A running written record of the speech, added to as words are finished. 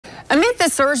the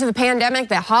surge of the pandemic,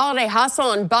 the holiday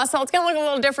hustle and bustle, it's going to look a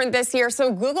little different this year.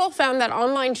 So Google found that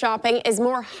online shopping is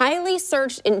more highly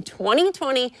searched in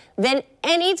 2020 than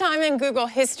any time in Google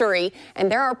history.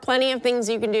 And there are plenty of things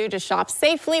you can do to shop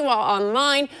safely while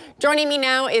online. Joining me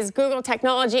now is Google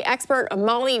technology expert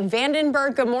Molly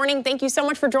Vandenberg. Good morning. Thank you so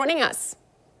much for joining us.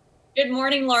 Good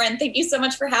morning, Lauren. Thank you so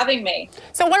much for having me.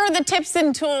 So what are the tips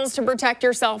and tools to protect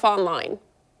yourself online?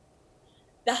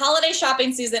 The holiday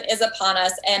shopping season is upon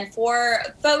us, and for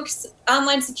folks,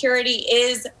 online security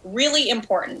is really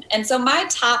important. And so my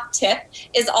top tip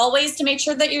is always to make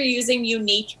sure that you're using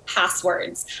unique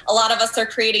passwords. A lot of us are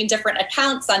creating different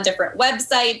accounts on different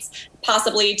websites,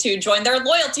 possibly to join their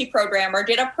loyalty program or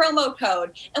get a promo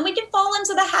code. And we can fall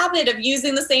into the habit of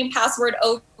using the same password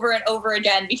over and over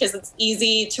again because it's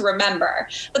easy to remember.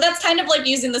 But that's kind of like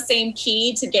using the same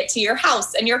key to get to your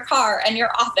house and your car and your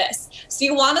office. So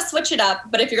you want to switch it up.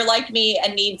 But if you're like me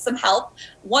and need some help,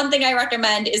 one thing I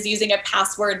recommend is using a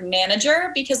password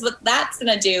manager, because what that's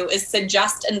going to do is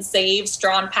suggest and save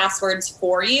strong passwords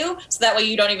for you. So that way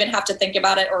you don't even have to think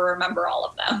about it or remember all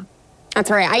of them. That's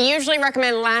right. I usually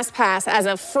recommend LastPass as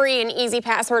a free and easy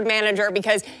password manager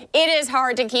because it is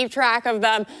hard to keep track of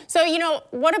them. So,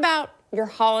 what about your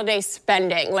holiday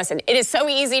spending? Listen, it is so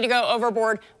easy to go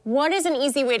overboard. What is an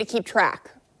easy way to keep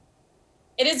track?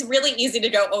 It is really easy to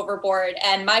go overboard,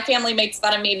 and my family makes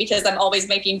fun of me because I'm always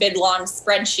making big, long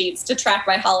spreadsheets to track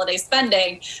my holiday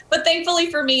spending. But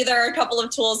thankfully for me, there are a couple of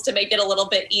tools to make it a little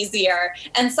bit easier,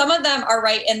 and some of them are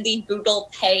right in the Google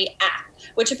Pay app,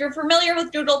 which if you're familiar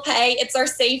with Google Pay, it's our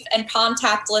safe and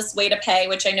contactless way to pay,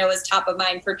 which I know is top of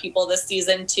mind for people this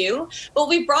season too. But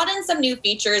we brought in some new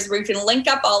features where you can link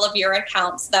up all of your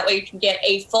accounts. That way you can get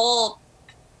a full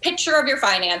picture of your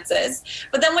finances.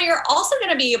 But then what you're also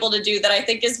going to be able to do that I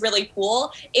think is really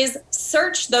cool is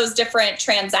search those different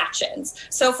transactions.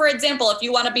 So for example, if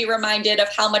you want to be reminded of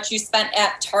how much you spent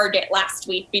at Target last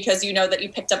week because you know that you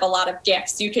picked up a lot of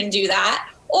gifts, you can do that.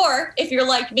 Or if you're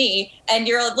like me and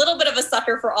you're a little bit of a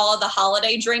sucker for all of the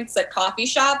holiday drinks at coffee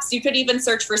shops, you could even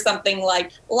search for something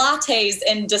like lattes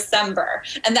in December.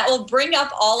 And that will bring up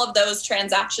all of those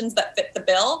transactions that fit the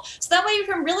bill. So that way you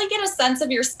can really get a sense of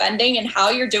your spending and how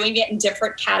you're doing it in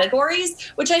different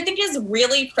categories, which I think is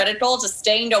really critical to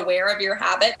staying aware of your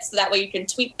habits. So that way you can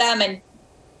tweak them and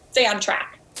stay on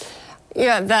track.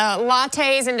 Yeah, the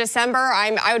lattes in December,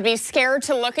 I would be scared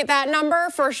to look at that number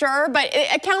for sure, but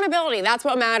accountability, that's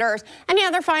what matters. Any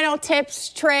other final tips,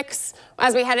 tricks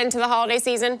as we head into the holiday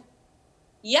season?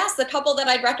 Yes, a couple that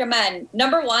I'd recommend.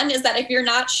 Number one is that if you're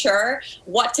not sure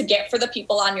what to get for the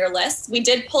people on your list, we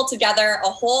did pull together a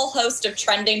whole host of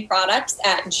trending products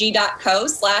at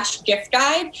g.co/gift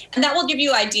guide, and that will give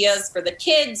you ideas for the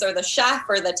kids or the chef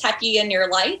or the techie in your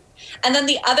life. And then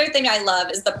the other thing I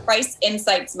love is the Price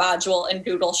Insights module in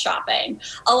Google Shopping.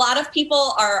 A lot of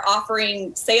people are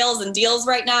offering sales and deals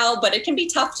right now, but it can be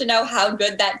tough to know how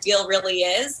good that deal really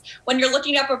is. When you're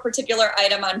looking up a particular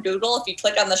item on Google, if you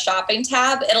click on the shopping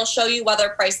tab, it'll show you whether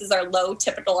prices are low,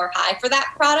 typical, or high for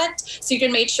that product, so you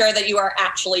can make sure that you are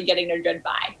actually getting a good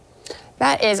buy.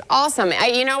 That is awesome.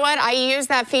 You know what? I use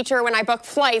that feature when I book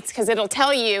flights because it'll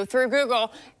tell you through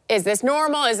Google, is this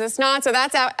normal? Is this not? So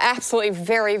that's absolutely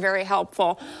very, very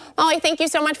helpful. Molly, thank you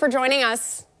so much for joining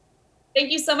us. Thank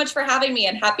you so much for having me,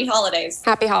 and happy holidays.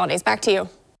 Happy holidays. Back to you.